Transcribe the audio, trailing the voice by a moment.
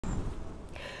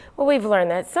Well, we've learned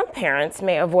that some parents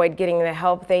may avoid getting the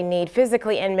help they need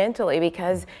physically and mentally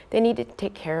because they need to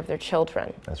take care of their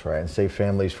children. That's right. And Safe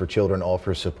Families for Children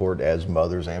offers support as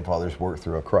mothers and fathers work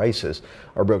through a crisis.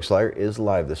 Our Brooke Slyer is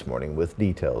live this morning with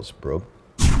details. Brooke.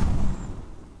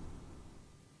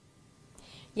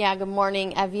 Yeah, good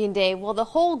morning, Evie and Dave. Well, the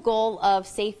whole goal of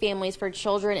Safe Families for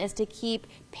Children is to keep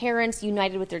parents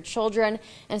united with their children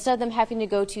instead of them having to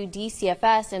go to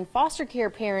DCFS and foster care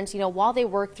parents, while they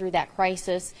work through that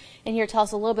crisis. And here to tell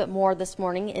us a little bit more this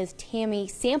morning is Tammy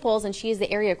Samples, and she is the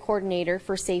area coordinator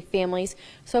for Safe Families.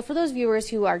 So for those viewers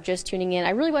who are just tuning in,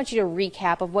 I really want you to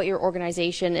recap of what your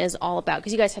organization is all about,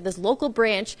 because you guys have this local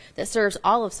branch that serves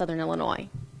all of Southern Illinois.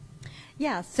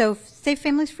 Yeah, so Safe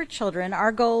Families for Children,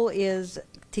 our goal is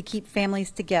to keep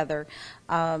families together.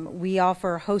 We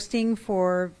offer hosting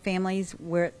for families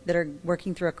that are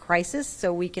working through a crisis,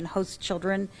 so we can host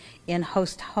children in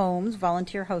host homes,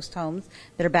 volunteer host homes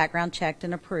that are background checked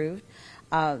and approved.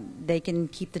 They can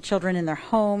keep the children in their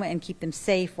home and keep them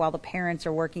safe while the parents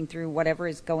are working through whatever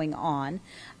is going on,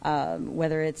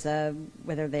 whether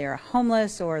they are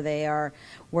homeless or they are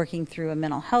working through a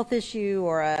mental health issue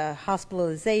or a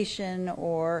hospitalization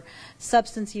or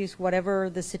substance use, whatever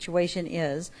the situation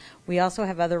is. We also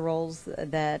have other roles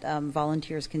that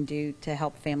volunteers can do to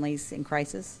help families in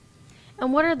crisis.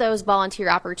 And what are those volunteer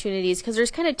opportunities? Because there's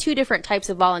kind of two different types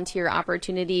of volunteer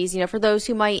opportunities, for those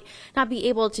who might not be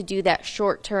able to do that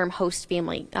short-term host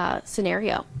family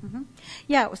scenario. Mm-hmm.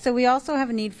 Yeah, so we also have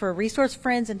a need for resource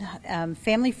friends and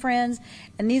family friends,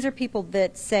 and these are people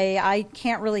that say, I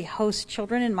can't really host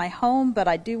children in my home, but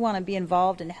I do want to be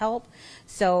involved and help.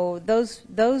 So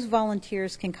those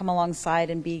volunteers can come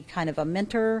alongside and be kind of a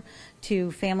mentor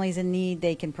to families in need.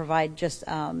 They can provide just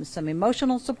some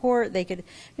emotional support. They could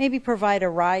maybe provide a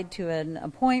ride to an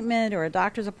appointment or a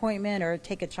doctor's appointment or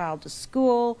take a child to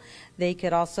school. They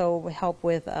could also help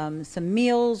with some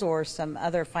meals or some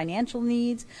other financial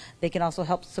needs. They can also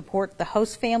help support the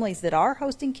host families that are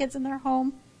hosting kids in their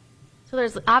home. So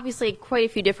there's obviously quite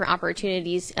a few different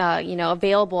opportunities,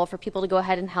 available for people to go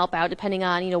ahead and help out depending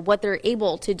on, what they're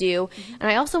able to do. Mm-hmm.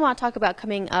 And I also want to talk about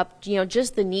coming up,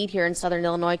 just the need here in Southern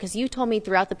Illinois, because you told me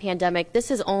throughout the pandemic this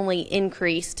has only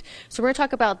increased. So we're going to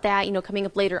talk about that, coming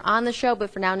up later on the show. But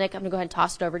for now, Nick, I'm going to go ahead and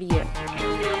toss it over to you.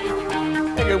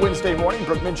 Hey, good Wednesday morning.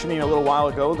 Brooke mentioning a little while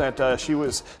ago that she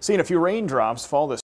was seeing a few raindrops fall this